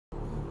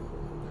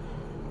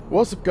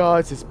What's up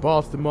guys, it's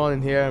Boston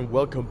in here and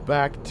welcome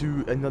back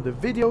to another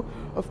video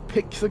of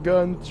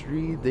Pixelgun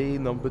 3D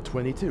number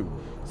 22.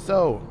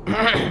 So,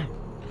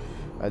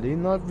 I did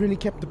not really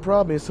keep the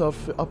promise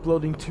of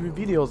uploading 2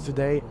 videos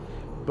today,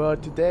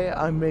 but today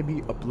I may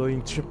be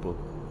uploading triple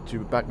to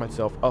back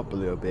myself up a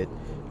little bit,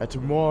 and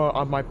tomorrow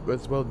I might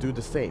as well do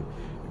the same,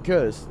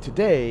 because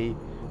today,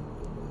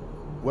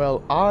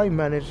 well, I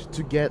managed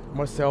to get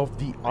myself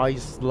the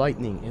Ice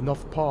Lightning,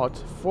 enough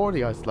parts for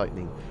the Ice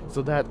Lightning,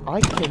 so that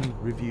I can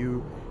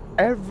review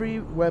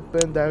every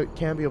weapon that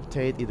can be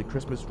obtained in the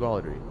Christmas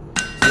lottery.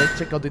 So let's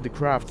check out the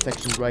craft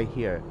section right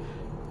here.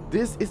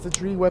 This is the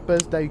 3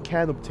 weapons that you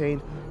can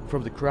obtain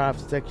from the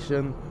craft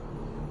section,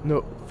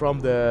 from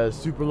the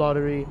Super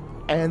Lottery.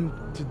 And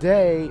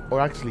today,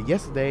 or actually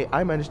yesterday,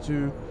 I managed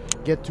to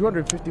get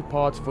 250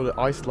 parts for the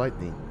Ice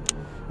Lightning.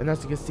 And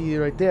as you can see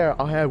right there,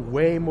 I have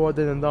way more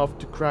than enough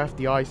to craft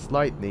the Ice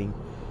Lightning,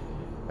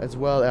 as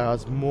well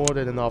as more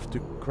than enough to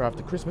craft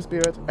the Christmas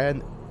Spirit,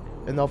 and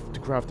enough to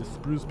craft the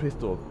Spruce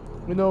Pistol.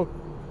 You know,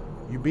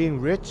 you being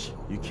rich,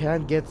 you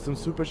can get some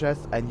super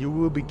chests, and you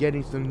will be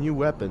getting some new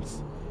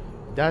weapons.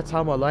 That's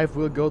how my life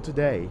will go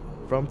today,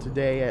 from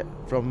then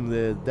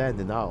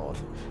and now on.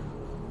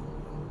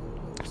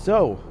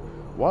 So,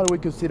 why do we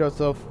consider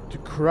ourselves to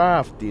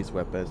craft these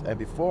weapons? And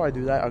before I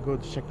do that, I'm going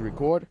to check the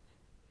record.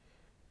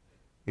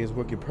 It's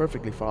working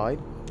perfectly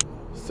fine.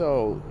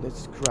 So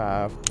let's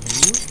craft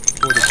you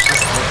for the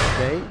Christmas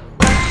day.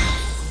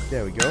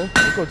 There we go.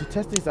 We're going to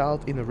test this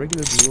out in a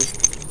regular duel, just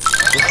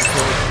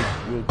because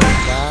it will go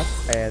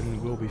fast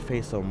and we'll be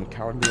facing some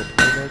cowardly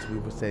opponents. We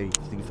will be facing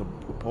some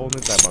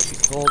opponents that might be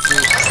salty,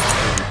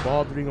 maybe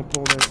bothering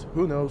opponents,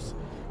 who knows.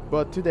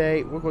 But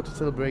today we're going to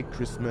celebrate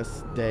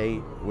Christmas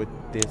Day with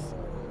this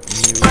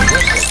new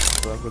weapon.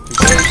 So I'm going to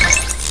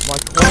waste my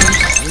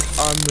coins, which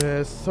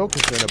I'm so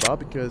concerned about,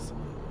 because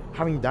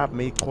having that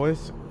many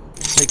coins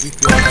make me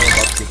feel like I'm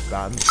about to get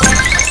banned.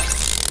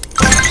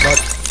 But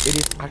it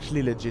is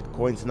actually legit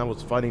coins, and I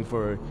was fighting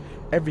for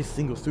every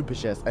single super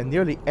chest, and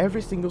nearly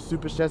every single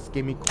super chest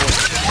gave me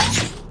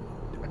coins.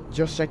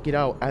 Just check it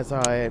out as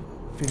I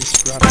finish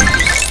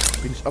upgrading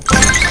these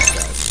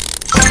guys.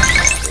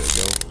 There we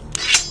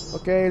go.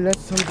 Okay, let's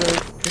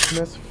celebrate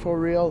Christmas for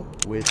real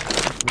with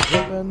Christmas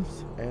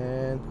weapons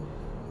and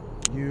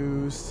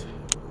use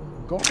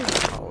golden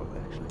power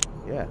actually.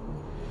 Yeah.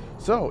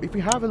 So, if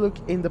you have a look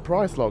in the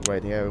price log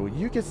right here,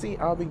 you can see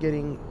I've been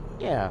getting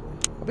a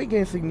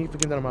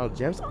significant amount of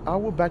gems. I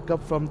will back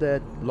up from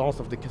the loss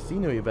of the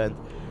casino event,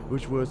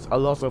 which was a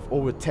loss of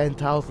over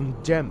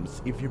 10,000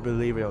 gems, if you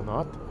believe it or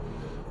not.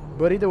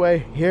 But either way,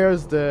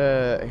 here's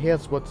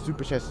what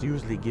Super Chest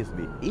usually gives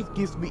me. It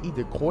gives me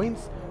either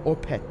coins or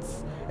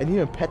pets, and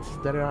even pets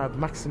that are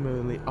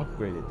maximally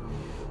upgraded.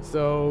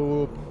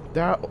 So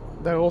that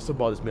also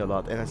bothers me a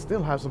lot, and I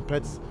still have some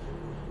pets.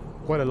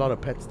 Quite a lot of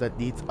pets that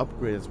needs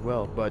upgrade as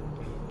well, but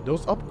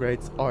those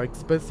upgrades are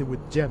expensive with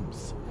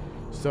gems.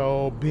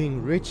 So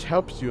being rich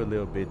helps you a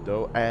little bit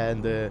though,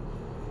 and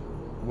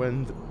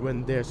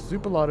when there's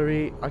Super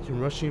Lottery, I can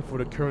rush in for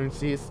the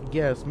currencies,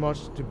 get as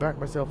much to back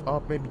myself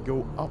up, maybe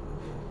go up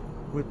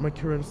with my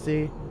current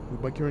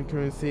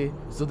currency,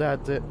 so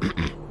that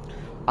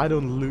I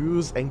don't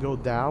lose and go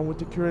down with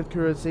the current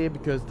currency,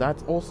 because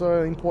that's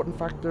also an important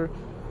factor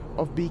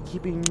of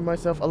keeping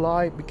myself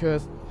alive,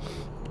 because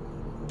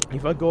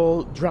if I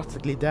go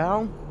drastically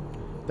down,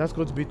 that's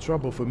going to be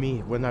trouble for me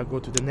when I go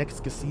to the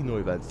next casino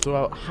event. So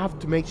I'll have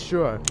to make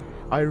sure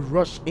I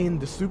rush in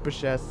the super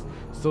chests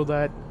so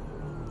that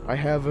I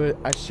have a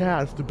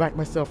chance to back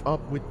myself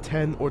up with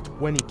 10 or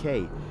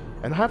 20k.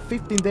 And I have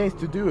 15 days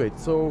to do it,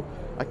 so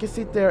I can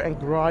sit there and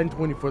grind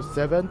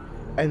 24/7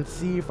 and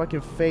see if I can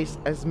face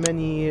as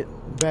many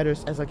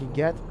betters as I can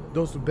get.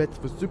 Those who bet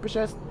for super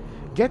chests,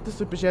 get the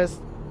super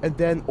chests, and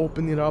then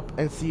open it up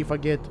and see if I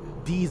get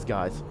these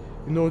guys.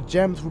 You know,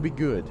 gems will be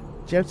good.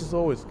 Gems is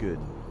always good.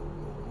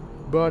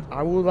 But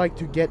I would like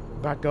to get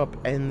back up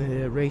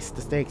and raise the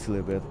stakes a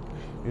little bit.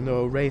 You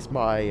know, raise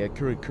my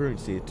current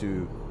currency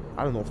to,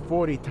 I don't know,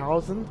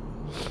 40,000.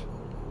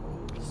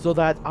 So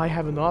that I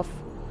have enough.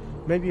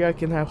 Maybe I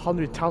can have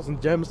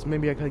 100,000 gems.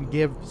 Maybe I can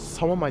give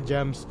some of my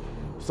gems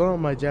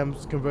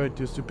converted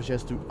to super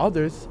chest to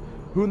others.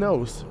 Who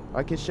knows?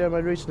 I can share my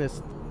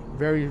richness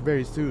very,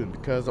 very soon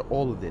because of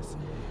all of this.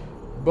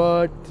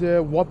 But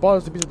what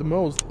bothers me the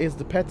most is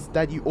the pets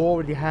that you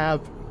already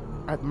have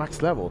at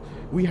max level.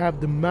 We have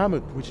the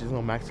Mammoth, which is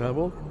on max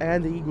level,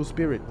 and the Eagle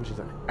Spirit, which is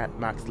at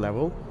max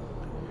level.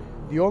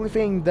 The only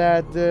thing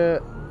that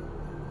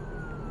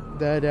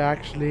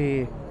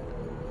actually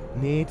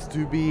needs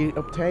to be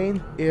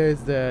obtained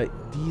is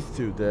these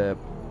two, the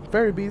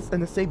Fairy Beast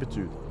and the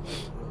Sabertooth.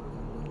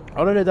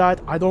 Other than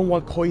that, I don't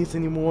want coins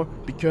anymore,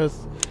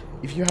 because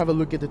if you have a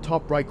look at the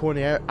top right corner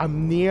here,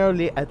 I'm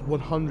nearly at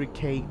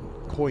 100k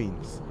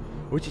coins,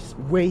 which is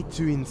way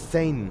too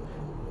insane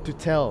to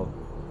tell,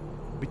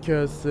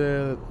 because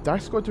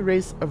that's going to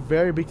raise a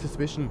very big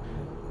suspicion,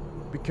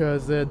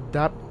 because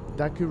that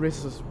could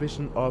raise a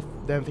suspicion of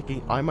them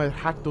thinking I might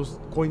hack those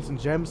coins and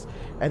gems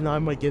and I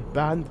might get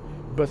banned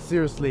But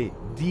seriously,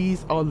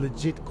 these are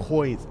legit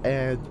coins,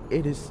 and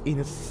it is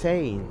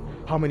insane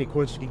how many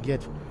coins you can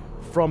get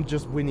from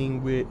just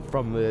winning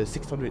from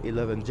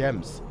 611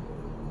 gems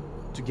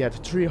to get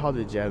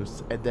 300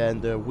 gems, and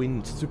then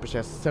win super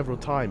chest several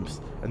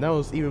times. And that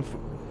was even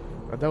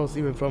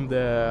from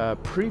the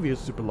previous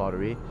super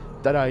lottery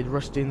that I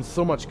rushed in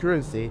so much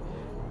currency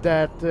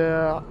that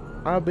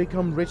I've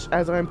become rich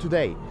as I am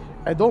today.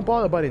 And don't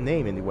bother about the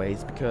name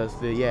anyways, because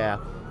yeah,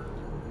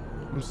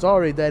 I'm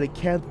sorry that I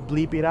can't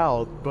bleep it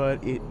out,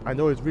 but I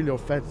know it's really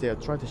offensive.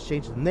 I tried to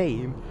change the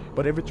name,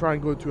 but every time I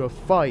go to a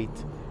fight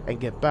and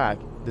get back,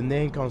 the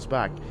name comes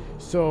back.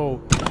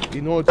 So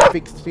in order to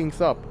fix things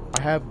up,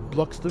 I have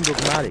Bloxton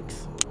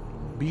Dogmatics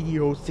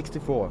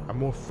BDO64, a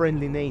more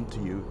friendly name to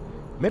you.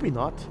 Maybe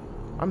not,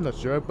 I'm not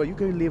sure, but you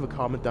can leave a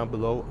comment down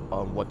below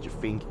on what you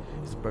think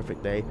is a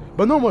perfect day.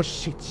 But no more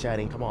shit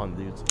chatting, come on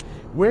dudes.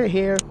 We're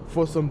here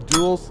for some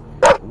duels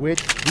with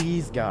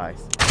these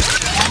guys.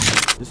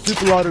 The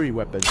super lottery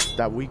weapons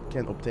that we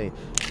can obtain.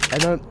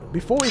 And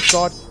before we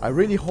start, I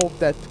really hope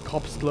that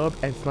Cops Club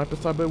and Sniper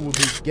Cyber will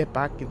get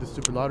back in the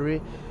super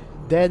lottery.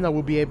 Then I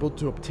will be able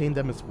to obtain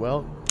them as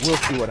well. We'll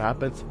see what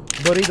happens.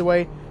 But either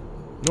way,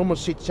 no more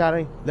shit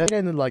chatting. Let's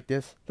end it like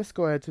this. Let's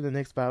go ahead to the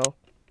next battle.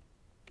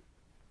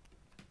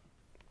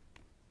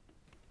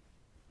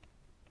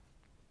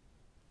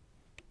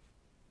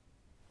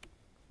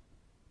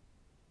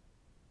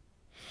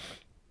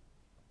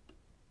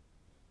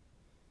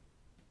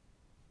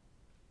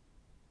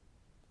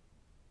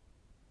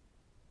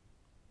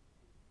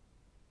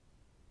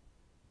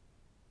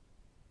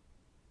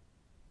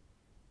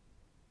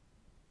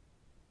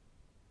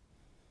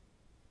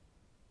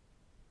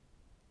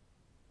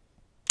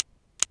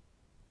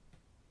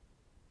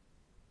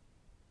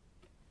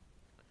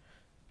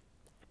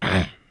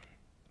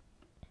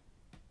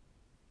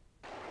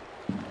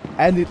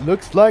 And it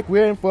looks like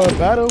we're in for a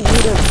battle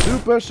with a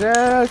super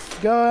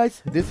chest,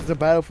 guys. This is a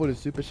battle for the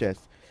super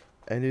chest,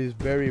 and it is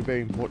very,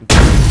 very important to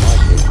my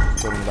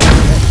case.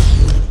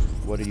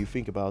 What do you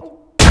think about?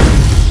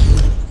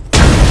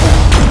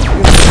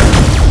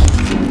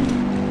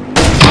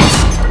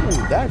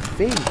 Oh, that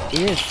thing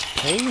is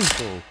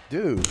painful,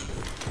 dude.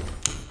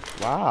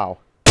 Wow.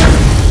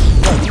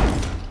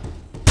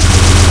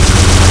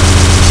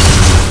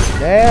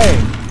 Dang.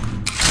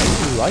 I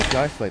really like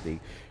guys like these.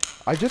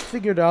 I just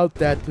figured out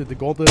that the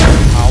Golden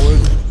Power,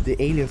 the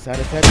Alien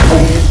Santa set,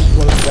 is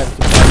one of the best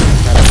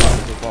surprises that I've gotten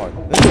so far.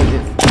 Let's do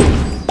this.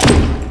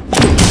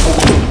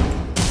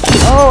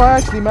 Oh, I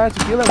actually managed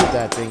to kill him with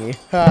that thingy.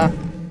 Ha!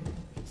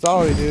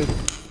 Sorry, dude.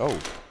 Oh,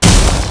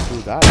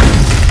 through that.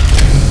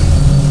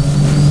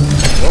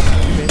 Nope,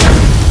 you made it.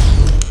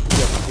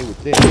 Just okay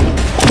with this.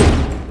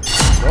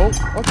 Nope,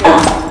 okay.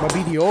 My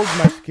BDO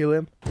managed to kill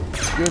him.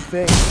 Good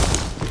thing.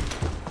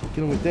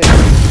 Kill him with this.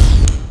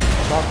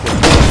 Shotgun.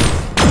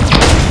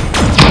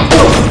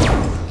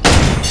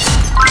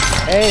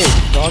 Hey, the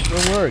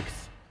shotgun works.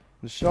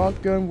 The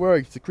shotgun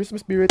works. The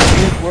Christmas spirit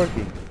is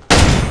working.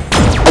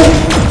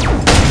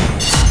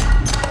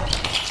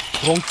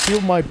 Don't kill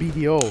my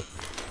BDO.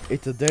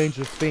 It's a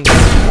dangerous thing.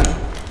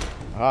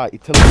 Ah,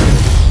 it tells me.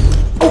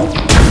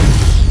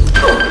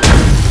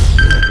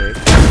 Okay.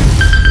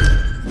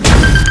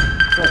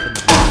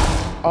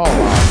 Oh wow,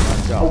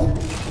 nice job.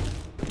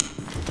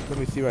 Let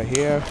me see right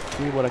here.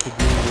 See what I can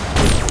do with this.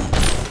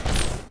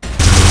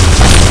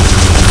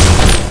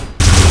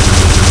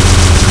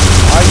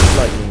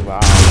 Lightning, wow.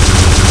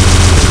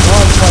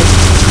 Not quite,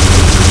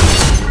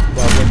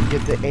 but when you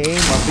get the aim,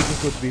 I think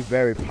it's going to be a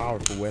very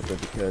powerful weapon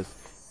because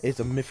it's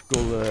a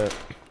mythical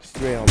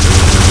stray on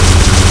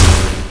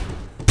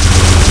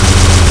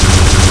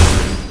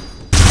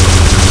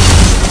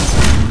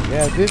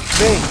yeah, this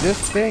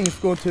thing is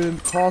going to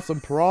cause some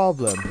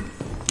problem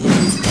with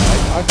these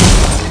guys. I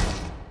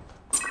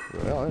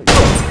think well,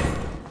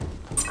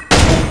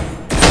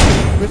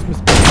 Christmas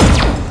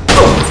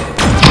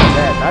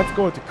yeah, that's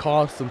going to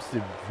cause some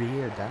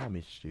severe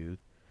damage, dude.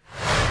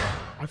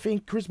 I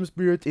think Christmas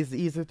Spirit is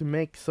easier to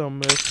make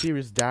some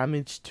serious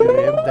damage to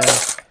him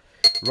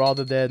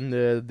rather than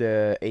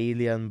the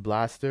Alien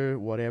Blaster,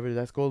 whatever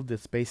that's called, the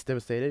Space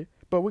Devastator.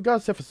 But we got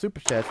ourselves a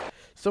super chest,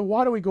 so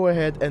why don't we go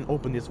ahead and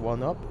open this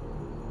one up?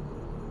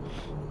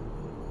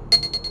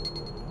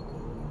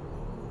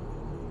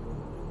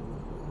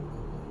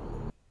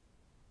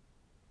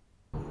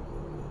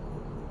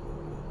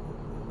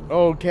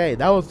 Okay,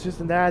 that was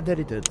just an ad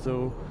edited,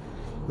 so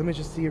let me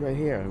just see right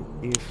here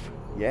if,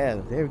 yeah,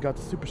 there we got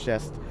the super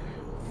chest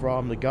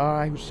from the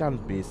guy who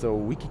challenged me. So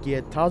we could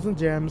get 1000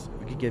 gems,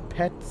 we could get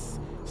pets,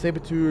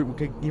 Saber-tooth, we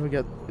could even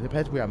get the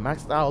pets we are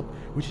maxed out,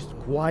 which is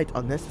quite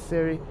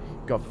unnecessary.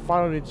 We got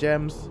 500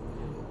 gems,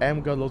 and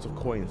we got loads of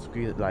coins.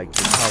 We get like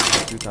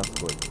 1,000, 2,000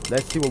 coins.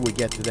 Let's see what we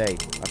get today.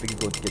 I think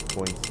we're going to get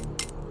coins.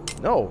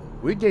 No,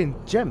 we're getting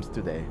gems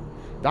today.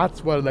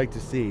 That's what I'd like to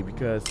see,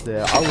 because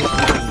I was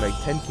using like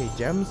 10k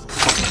gems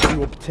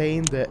to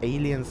obtain the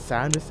Alien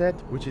Sander set,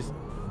 which is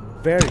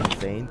very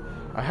insane.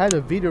 I had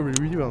a video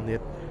review on it,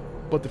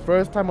 but the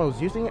first time I was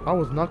using it, I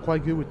was not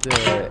quite good with the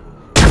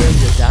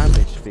area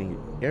damage thing,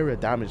 area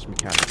damage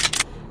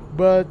mechanic.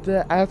 But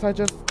as I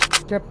just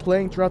kept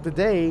playing throughout the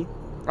day,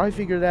 I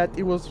figured that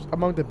it was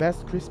among the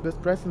best Christmas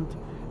present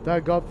that I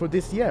got for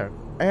this year,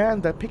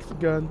 and that pixel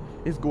gun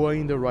is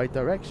going in the right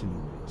direction,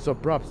 so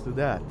props to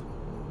that.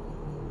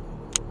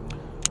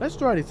 Let's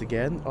try this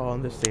again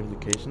on the same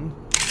location,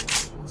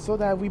 so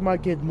that we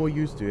might get more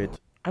used to it.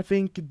 I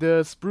think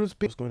the spruce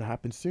pit is going to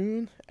happen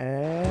soon,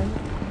 and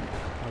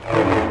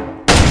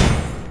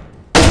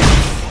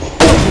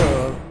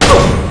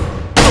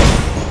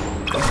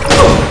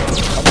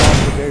among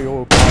the very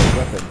overpowered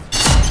weapons.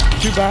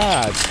 Too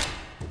bad.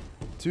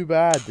 Too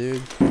bad,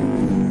 dude. I'll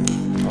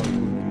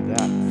do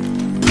that.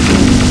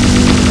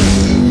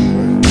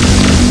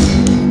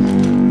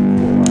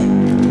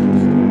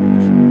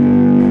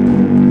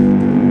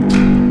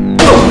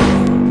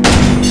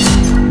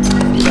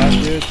 See that,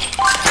 dude?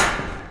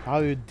 How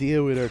do you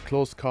deal with her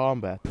close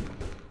combat?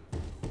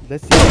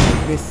 Let's see if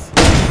you miss.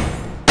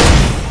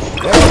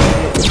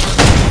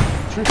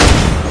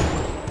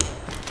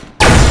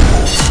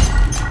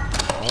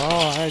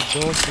 Oh, I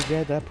don't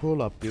forget that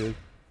pull up, dude.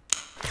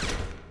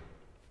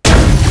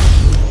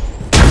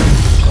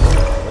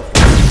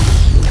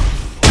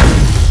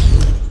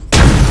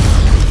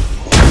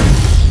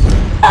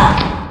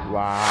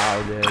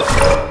 Wow, dude.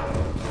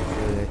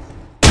 Really?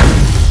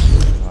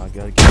 Oh, I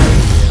gotta get out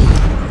of here.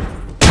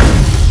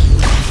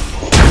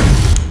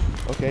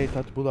 Okay,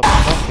 time to pull up the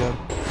shotgun.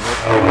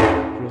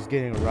 Nope. He was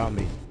getting around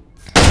me.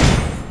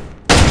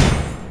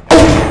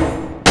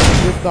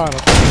 This time I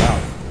figured it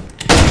out.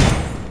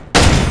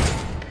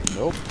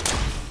 Nope.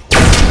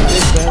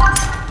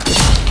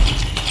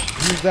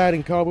 Use that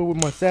in combo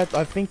with my set.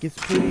 I think it's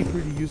pretty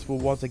useful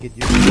once I get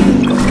used to it.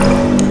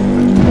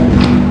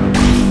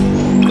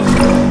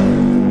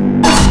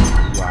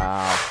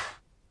 Wow.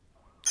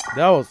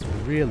 That was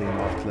really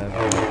not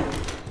clever.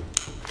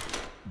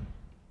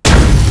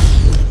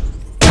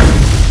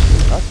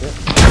 That's it.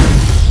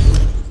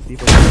 See if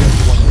I can get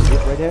one more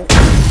hit right there.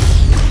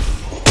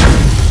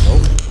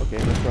 Nope. Okay,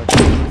 let's try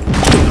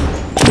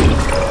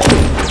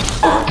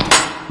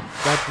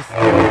that just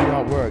still did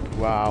not work.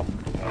 Wow.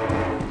 I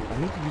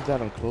need to use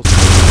that on close.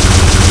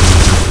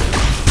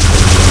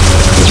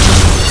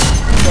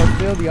 So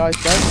still the ice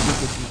does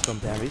do some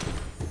damage.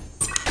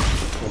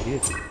 So it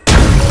is.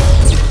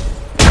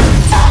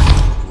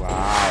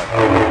 Wow.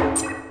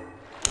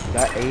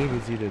 That aim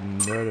is either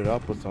nerded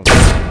up or something.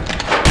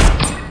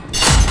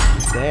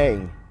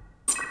 Dang.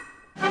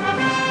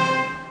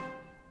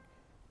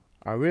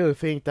 I really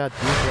think that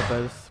these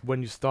weapons,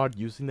 when you start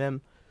using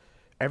them,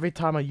 every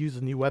time I use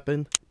a new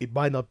weapon, it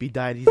might not be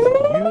that easy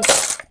to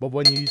use, but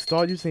when you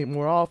start using it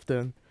more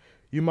often,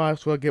 you might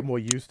as well get more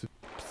used to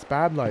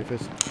spam life.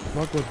 It's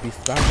not going to be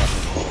spam life.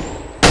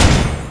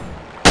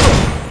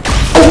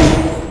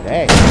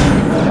 Dang.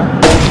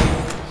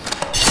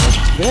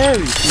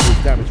 Very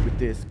serious damage with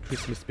this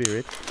Christmas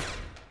spirit.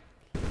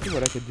 Let's see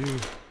what I can do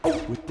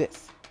with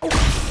this.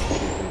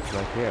 It's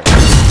right here.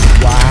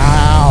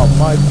 Wow,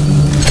 my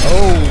PO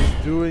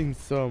is doing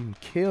some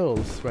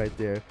kills right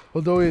there.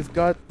 Although it's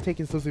got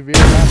taken so severe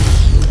damage.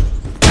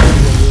 I'll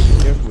be a little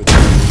bit careful with it.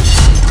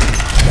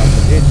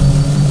 That's it.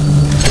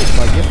 With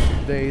my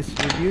yesterday's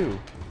review.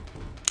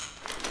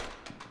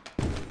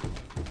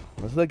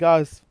 Let's look,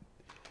 guys.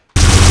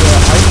 The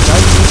ice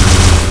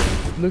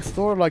rifle looks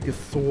sort of like a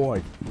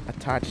sword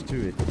attached to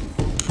it.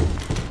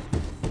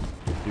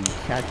 Dude, you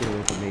can't get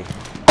away from me.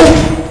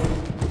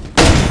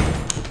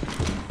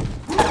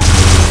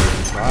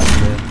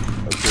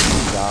 Okay,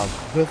 down.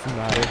 Doesn't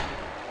matter.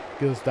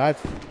 Because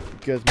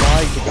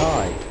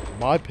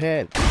my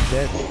pet is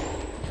dead.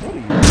 What are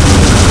you doing?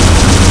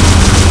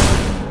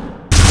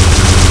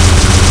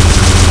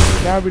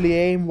 Can't really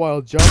aim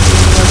while jumping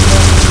like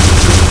that.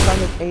 This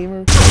kind of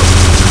aimer.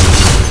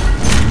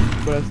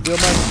 But I still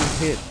managed to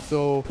hit,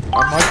 so I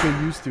might get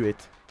used to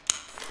it.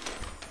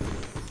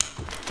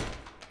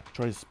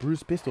 Try the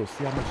spruce pistol,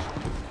 see how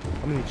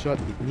many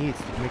shots it needs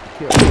to make a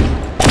kill.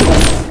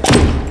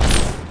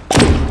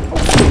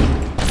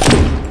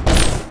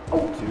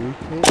 2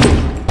 hits?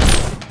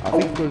 I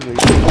think it was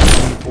like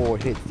 4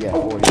 hits. Yeah,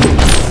 4 hits.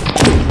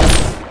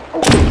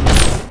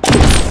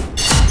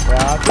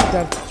 Yeah, I think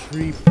that's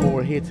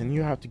 3-4 hits, and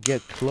you have to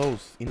get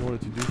close in order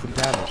to do some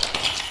damage.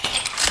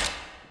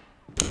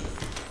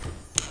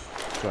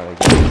 Let's try it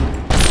again.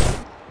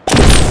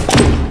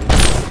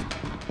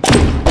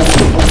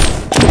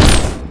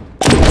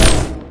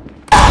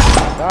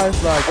 That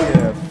is like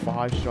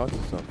 5 shots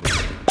or something.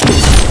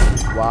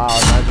 Wow,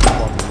 and I just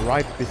walked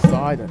right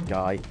beside that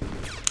guy.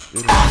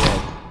 Shooting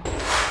dead.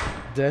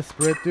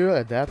 Desperate, dude,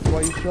 and that's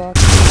why you shot?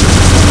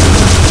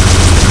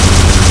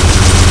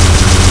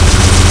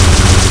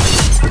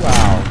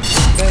 Wow,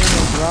 staying on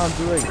the ground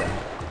doing that.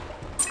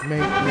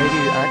 Made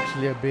it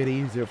actually a bit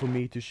easier for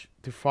me to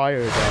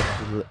fire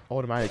that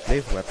automatic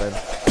laser weapon.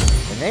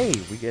 And hey,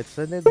 we get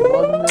sent in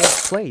one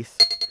place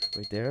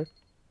right there.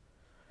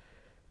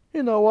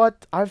 You know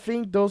what? I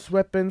think those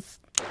weapons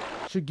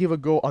should give a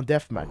go on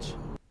deathmatch.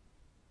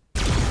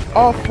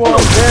 Oh, for a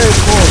very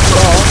cool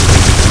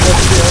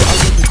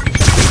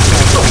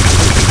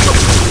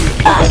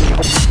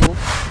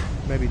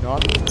maybe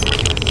not. Because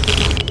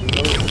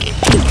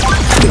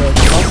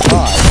some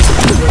guy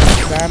just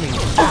spamming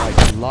like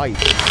light.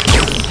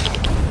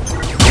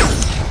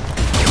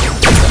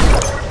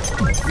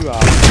 You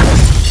are,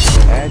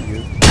 and you.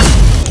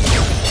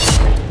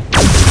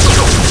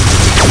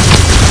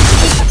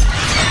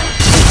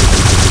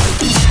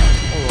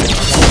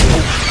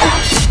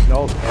 No,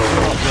 it's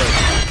not good.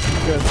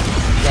 Because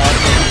guys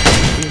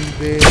in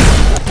this,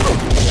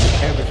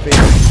 everything,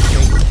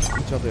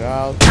 take each other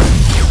out.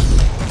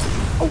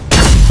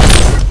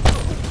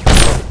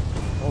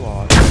 Hold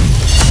on.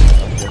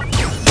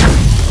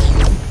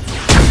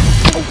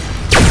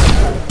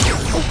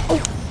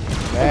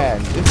 Man,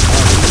 this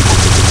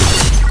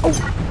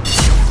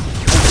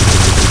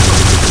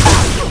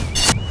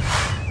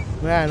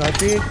man, I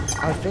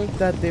think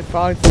that they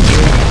found some way to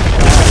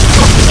spam.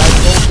 I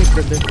don't think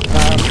that they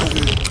spam to,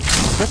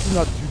 especially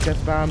not to get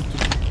spam to,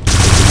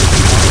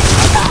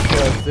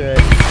 because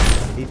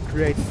it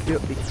creates it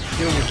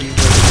still would be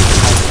very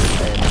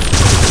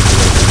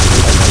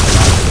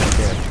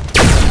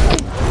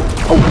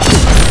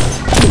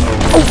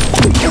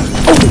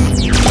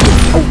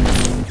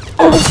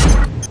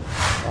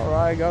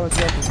alright, got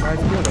myself a nice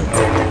kill.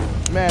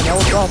 Man, that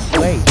was off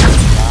late.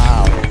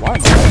 Wow, why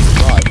am I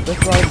surprised? Let's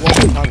try it one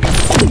more time.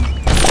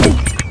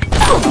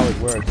 How it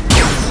works.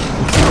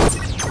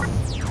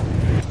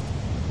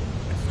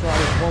 Let's try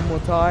it one more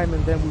time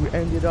and then we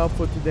end it up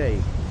for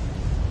today.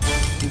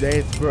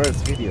 Today's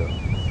first video.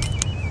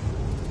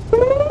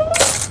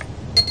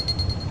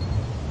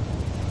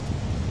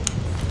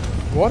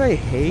 What I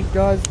hate,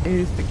 guys,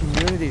 is the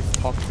community is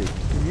toxic.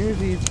 The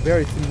community is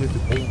very similar to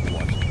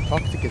Overwatch.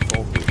 Toxic as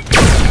all good.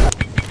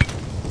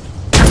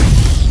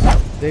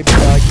 They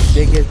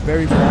get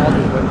very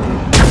bothered when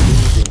they're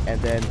losing, and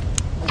then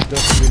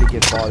doesn't really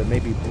get bothered.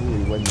 Maybe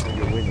bully when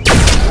you're winning.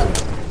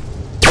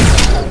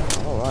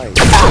 Alright,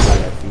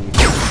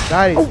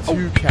 that is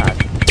 2-cat.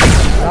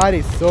 That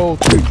is so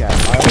 2-cat.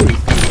 I always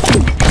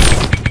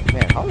see.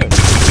 Man, how did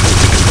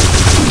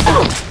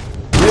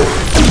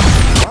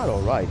not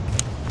alright.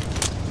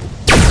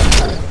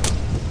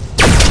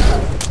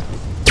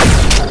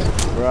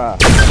 Bruh.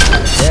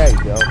 There you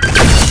go.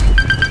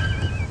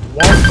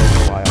 One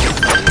while.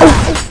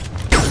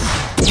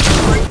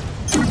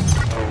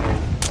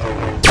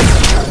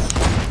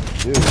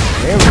 Dude,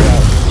 there we go.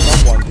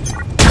 Someone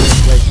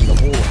placing the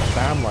whole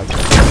spam like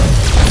that.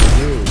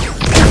 Dude.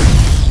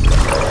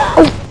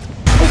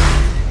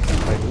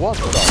 Like, what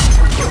the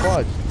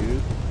fudge,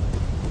 dude?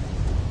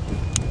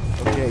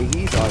 Okay,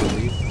 he died at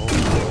least.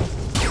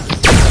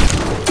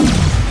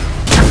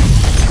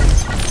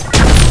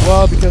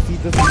 Well, because he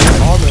doesn't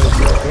have armor, it's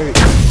very easy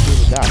to do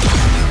with that.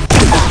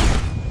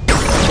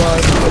 But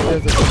because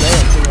there's a delay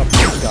on picking up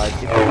these guys, if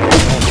they're going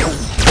on.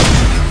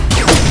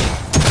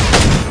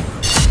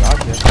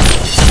 Gotcha.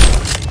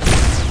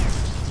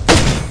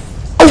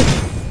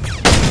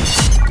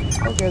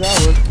 Okay, that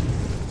worked.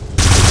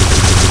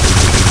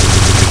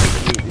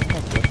 Dude, this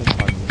has weapons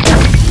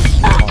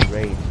on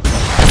range.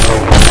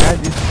 And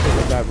this is because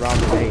of that round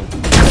of aim.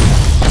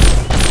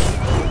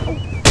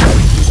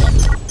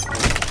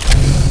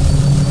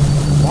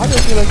 Why do I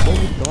feel like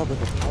only God with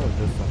the power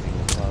does something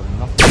while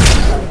nothing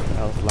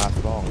else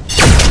lasts long?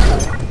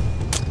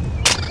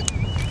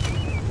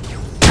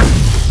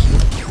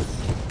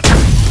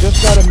 Just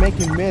gotta make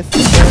him miss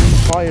and then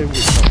fire with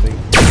something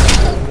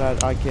so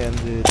that I can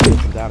do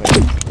some damage.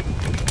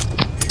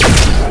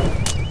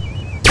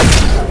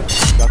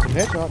 Got some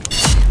headshot.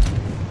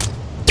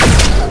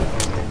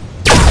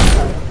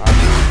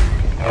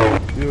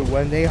 Dude,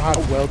 when they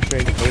have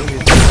well-trained aim,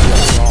 it's going to be a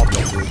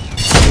problem, dude.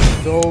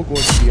 It's so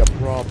going to be a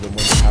problem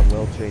when they have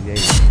well-trained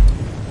aim.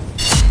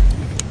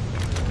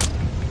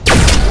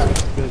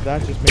 Because that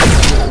just makes it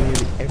hit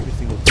nearly every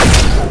single time.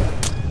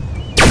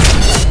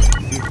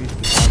 See if he's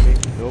behind me.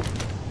 Nope.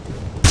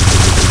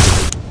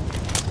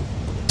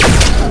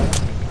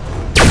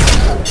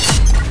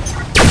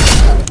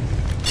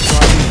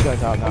 Try these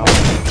guys out now.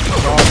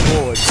 Draw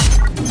forward.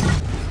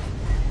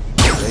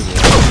 There you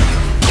go.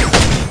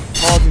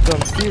 Causing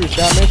some serious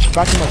damage,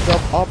 backing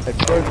myself up at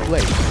first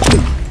place.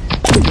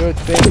 Good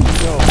thing, you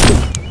know.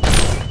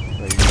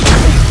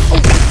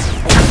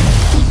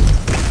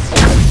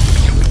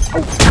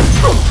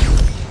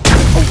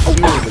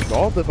 Dude, the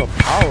Gauntlet of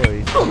Power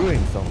is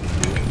doing something,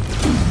 dude.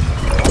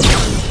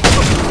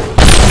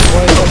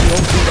 Boy, that's the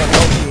only thing that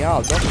helps me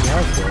out. Nothing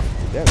else does.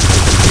 There we go.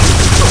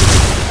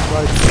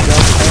 Try to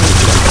jump and...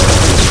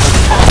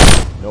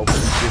 Nope,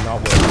 did not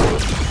work.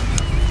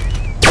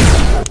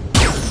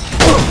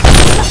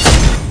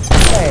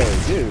 Hey,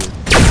 dude.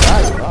 That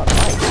is not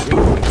nice,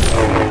 dude.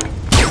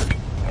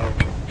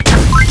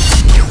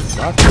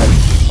 Not good.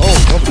 Oh,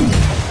 nope.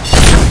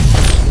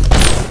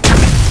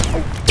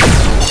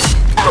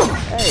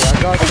 Hey, I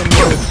got some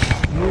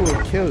newer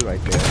kill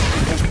right there.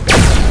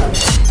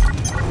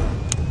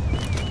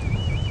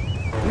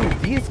 Dude,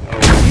 these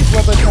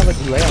weapons have a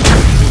delay on the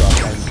shoot up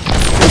and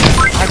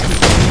actually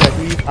see that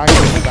he's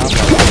actually down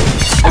like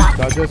this.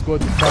 So I'll just go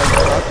to start the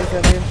rockets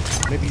at him,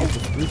 maybe use the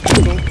spruce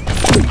pistol.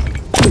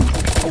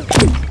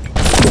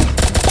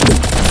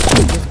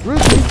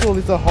 Cruise Missile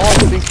is a hard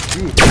thing to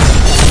do.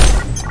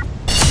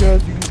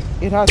 Because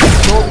it has a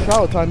slow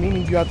travel time,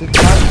 meaning you have to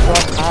time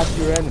shot at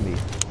your enemy.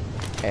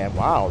 And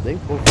wow, they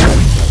both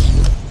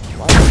have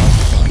wow,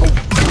 oh.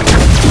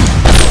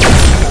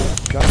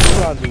 Got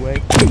you out of the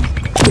way.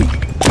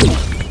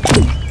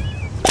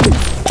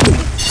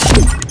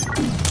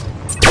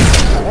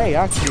 Hey,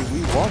 actually,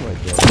 we won right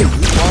there.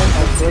 We won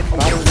our first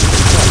battle with the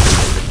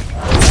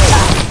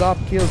stop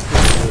kill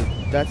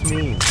streak. That's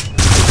mean.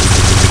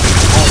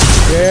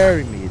 That's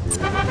very mean, dude.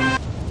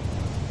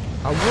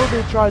 I will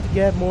be trying to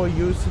get more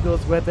used to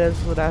those weapons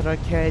so that I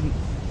can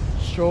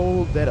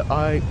show that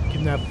I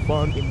can have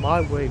fun in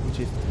my way, which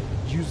is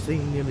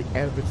using nearly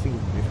every single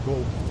mythical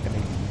and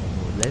maybe even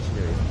more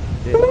legendaries.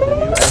 The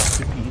new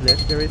SCP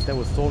legendaries that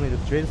was sold in the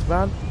Trains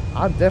van,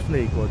 I'm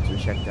definitely going to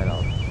check that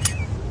out.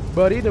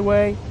 But either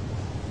way,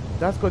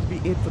 that's going to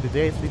be it for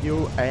today's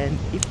video, and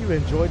if you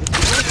enjoyed this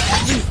video,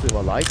 please leave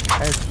a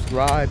like and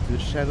subscribe to the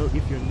channel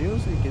if you're new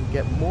so you can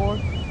get more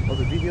of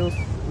the videos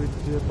with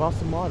the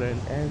Boston Modern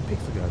and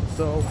Pixel Gun.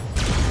 So,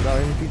 without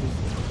anything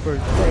further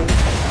to say,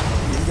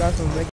 see you guys on the next